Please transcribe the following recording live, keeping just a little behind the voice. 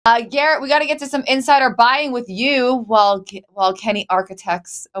Garrett, we got to get to some insider buying with you while Kenny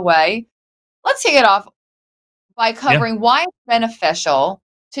architects away. Let's kick it off by covering why it's beneficial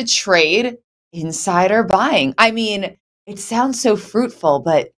to trade insider buying. I mean, it sounds so fruitful,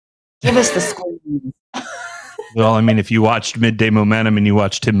 but give us the squeeze. Well, I mean, if you watched Midday Momentum and you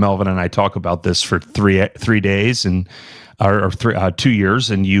watched Tim Melvin and I talk about this for three days and or 2 years,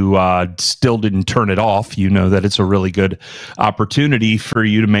 and you still didn't turn it off, you know that it's a really good opportunity for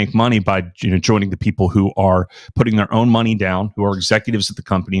you to make money by joining the people who are putting their own money down, who are executives at the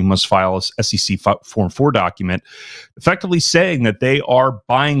company and must file a SEC Form 4 document, effectively saying that they are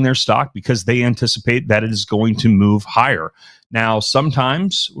buying their stock because they anticipate that it is going to move higher. Now,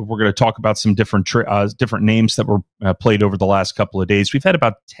 sometimes we're going to talk about some different names that were played over the last couple of days. We've had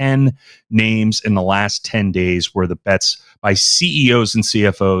about 10 names in the last 10 days where the bets by CEOs and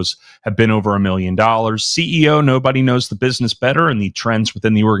CFOs have been over $1 million. CEO, nobody knows the business better and the trends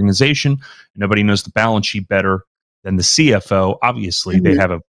within the organization. Nobody knows the balance sheet better than the CFO. Obviously, they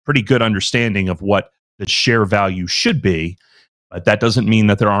have a pretty good understanding of what the share value should be. But that doesn't mean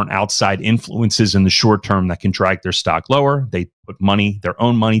that there aren't outside influences in the short term that can drag their stock lower. They put money, their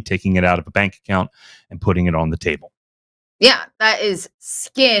own money, taking it out of a bank account and putting it on the table. Yeah, that is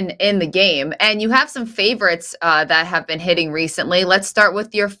skin in the game. And you have some favorites that have been hitting recently. Let's start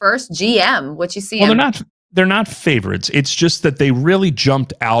with your first, GM. What you see? Well, they're not favorites. It's just that they really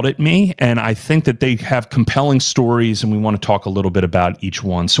jumped out at me, and I think that they have compelling stories, and we want to talk a little bit about each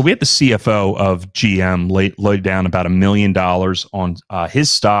one. So we had the CFO of GM lay down about $1 million on his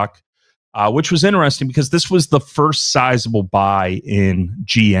stock, which was interesting because this was the first sizable buy in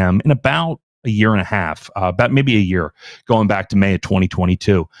GM in about a year and a half, about maybe a year, going back to May of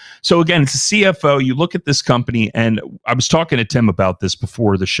 2022. So again, it's a CFO. You look at this company, and I was talking to Tim about this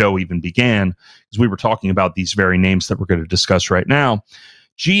before the show even began, because we were talking about these very names that we're going to discuss right now.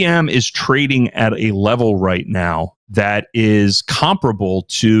 GM is trading at a level right now that is comparable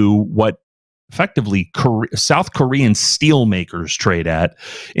to what effectively South Korean steel makers trade at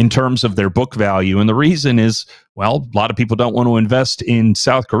in terms of their book value. And the reason is, well, a lot of people don't want to invest in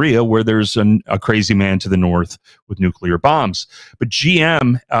South Korea, where there's a crazy man to the north with nuclear bombs. But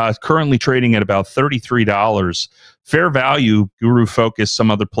GM currently trading at about $33. Fair value, Guru Focus, some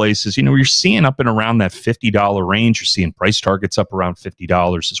other places, you're seeing up and around that $50 range. You're seeing price targets up around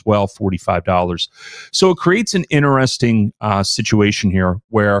 $50 as well, $45. So it creates an interesting situation here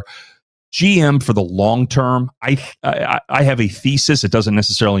where GM for the long term, I have a thesis. It doesn't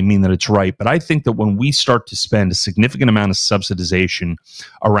necessarily mean that it's right, but I think that when we start to spend a significant amount of subsidization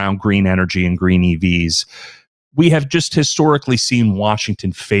around green energy and green EVs, we have just historically seen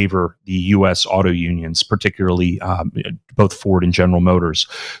Washington favor the U.S. auto unions, particularly both Ford and General Motors.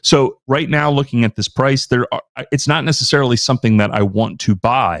 So right now, looking at this price, it's not necessarily something that I want to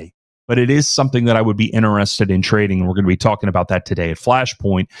buy, but it is something that I would be interested in trading. And we're going to be talking about that today at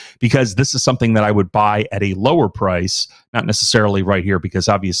Flashpoint, because this is something that I would buy at a lower price, not necessarily right here, because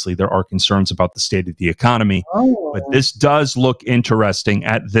obviously there are concerns about the state of the economy. But this does look interesting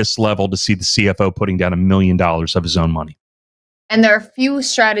at this level to see the CFO putting down $1 million of his own money. And there are a few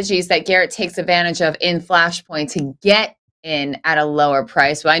strategies that Garrett takes advantage of in Flashpoint to get in at a lower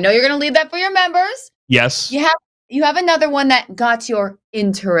price. Well, I know you're going to leave that for your members. Yes. You have another one that got your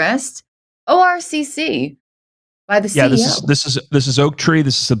interest, ORCC by the CEO. Yeah, this is Oaktree.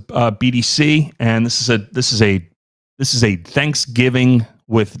 This is a BDC, and this is a Thanksgiving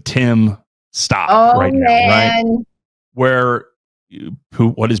with Tim stock right now, right? Where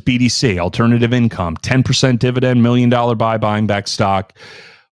what is BDC? Alternative income, 10% dividend, $1 million buy, buying back stock.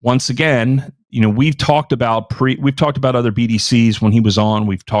 Once again, we've talked about other BDCs when he was on.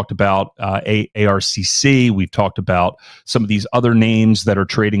 We've talked about ARCC. We've talked about some of these other names that are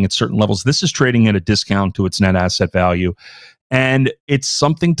trading at certain levels. This is trading at a discount to its net asset value, and it's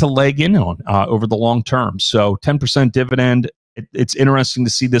something to leg in on over the long term. So 10% dividend. It's interesting to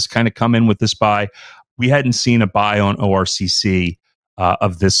see this kind of come in with this buy. We hadn't seen a buy on ORCC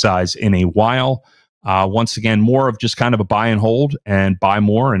of this size in a while. Once again, more of just kind of a buy and hold, and buy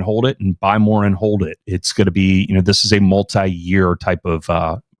more and hold it, and buy more and hold it. It's going to be, this is a multi-year type of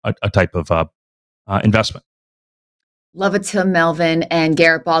investment. Love a Tim Melvin and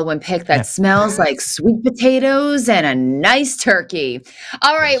Garrett Baldwin pick that smells like sweet potatoes and a nice turkey.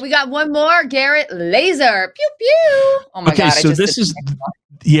 All right, we got one more. Garrett, LAZR. Pew, pew. Oh my God. So this is,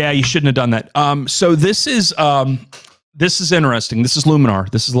 you shouldn't have done that. So this is, This is interesting. This is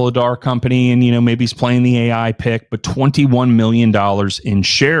Luminar. This is the LAZR company, and maybe he's playing the AI pick, but $21 million in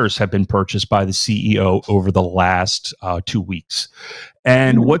shares have been purchased by the CEO over the last 2 weeks.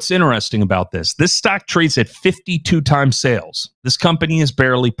 And what's interesting about this stock trades at 52 times sales. This company is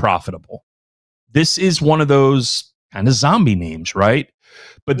barely profitable. This is one of those kind of zombie names, right?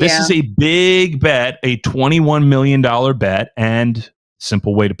 But this is a big bet, a $21 million bet, and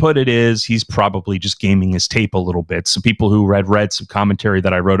simple way to put it is he's probably just gaming his tape a little bit. Some people who read some commentary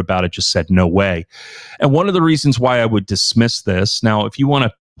that I wrote about it just said no way. And one of the reasons why I would dismiss this, now if you want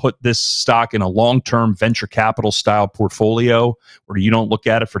to put this stock in a long-term venture capital style portfolio where you don't look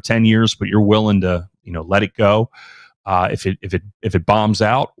at it for 10 years, but you're willing to let it go if it bombs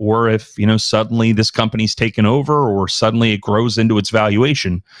out, or if suddenly this company's taken over, or suddenly it grows into its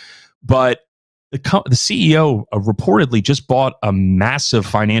valuation. But the CEO reportedly just bought a massive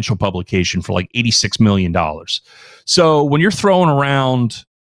financial publication for like $86 million. So when you're throwing around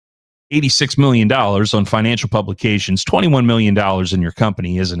 $86 million on financial publications, $21 million in your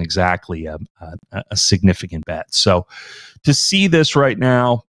company isn't exactly a significant bet. So to see this right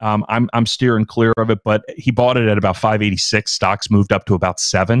now, I'm steering clear of it, but he bought it at about 586. Stocks moved up to about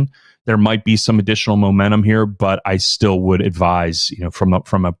 7. There might be some additional momentum here, but I still would advise, from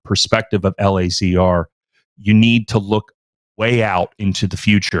a perspective of LAZR, you need to look way out into the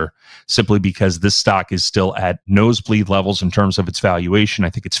future, simply because this stock is still at nosebleed levels in terms of its valuation.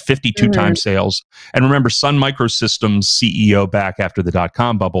 I think it's 52 times sales. And remember, Sun Microsystems CEO back after the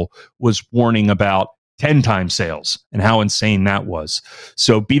dot-com bubble was warning about 10 times sales and how insane that was.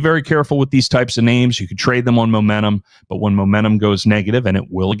 So be very careful with these types of names. You could trade them on momentum, but when momentum goes negative, and it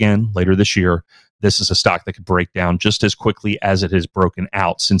will again later this year, this is a stock that could break down just as quickly as it has broken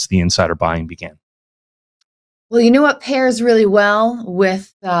out since the insider buying began. Well, you know what pairs really well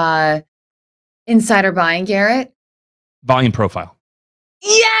with insider buying, Garrett? Volume profile.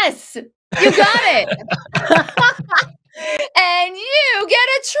 Yes, you got it. And you get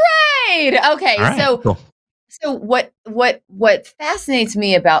a trade. Okay, right, cool. So what fascinates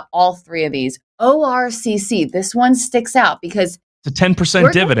me about all three of these, ORCC, this one sticks out because it's a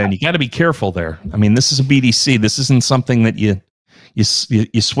 10% dividend. You got to be careful there. I mean, this is a BDC. This isn't something that you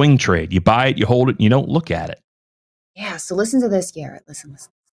swing trade. You buy it, you hold it, and you don't look at it. Yeah, so listen to this, Garrett. Listen.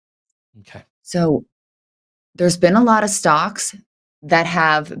 Okay. So there's been a lot of stocks that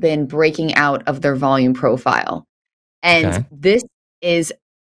have been breaking out of their volume profile. And this is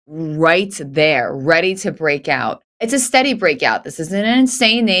right there, ready to break out. It's a steady breakout. This isn't an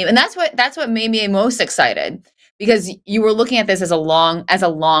insane name. And that's what made me most excited, because you were looking at this as a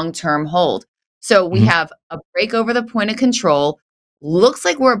long-term hold. So we have a break over the point of control. Looks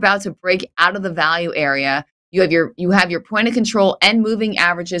like we're about to break out of the value area. You have your point of control and moving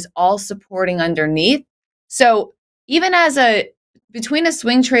averages all supporting underneath. So even between a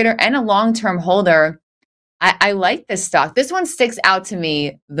swing trader and a long-term holder, I like this stock. This one sticks out to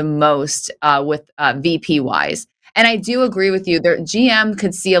me the most with VP wise. And I do agree with you. GM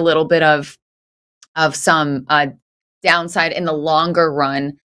could see a little bit of some downside in the longer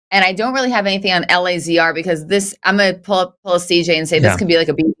run. And I don't really have anything on LAZR, because this, I'm going to pull a CJ and say this can be like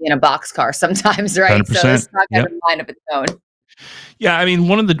a BB in a boxcar sometimes, right? 100%. So this stock has a mind of its own. Yeah, I mean,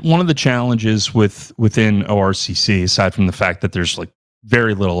 one of the challenges within ORCC, aside from the fact that there's like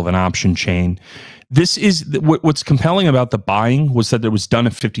very little of an option chain, this is what's compelling about the buying was that it was done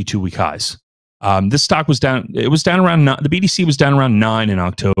at 52-week highs. This stock was down. It was down around the BDC was down around 9 in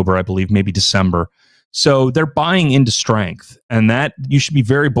October, I believe, maybe December. So they're buying into strength, and that you should be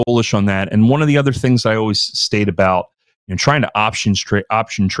very bullish on that. And one of the other things I always state about trying to option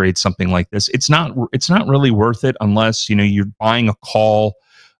trade something like this, it's not really worth it unless you're buying a call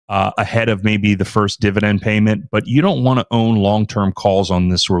ahead of maybe the first dividend payment. But you don't want to own long-term calls on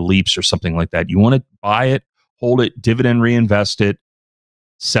this or leaps or something like that. You want to buy it, hold it, dividend reinvest it,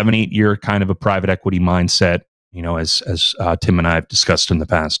 7-8 year kind of a private equity mindset, as Tim and I have discussed in the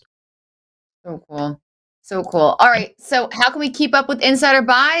past. So cool. So cool. All right. So how can we keep up with insider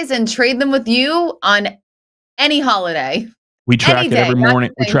buys and trade them with you on any holiday? We track it every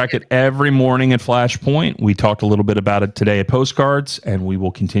morning. We track it every morning at Flashpoint. We talked a little bit about it today at Postcards, and we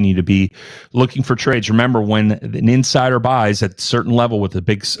will continue to be looking for trades. Remember, when an insider buys at a certain level with a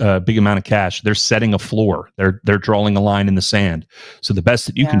big amount of cash, they're setting a floor. They're drawing a line in the sand. So the best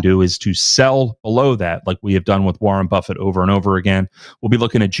that you can do is to sell below that, like we have done with Warren Buffett over and over again. We'll be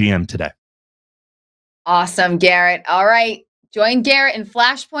looking at GM today. Awesome, Garrett. All right. Join Garrett in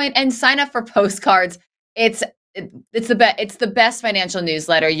Flashpoint and sign up for Postcards. It's the best financial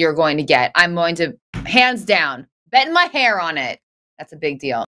newsletter you're going to get. I'm going to, hands down, betting my hair on it. That's a big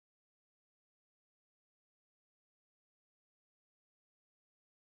deal.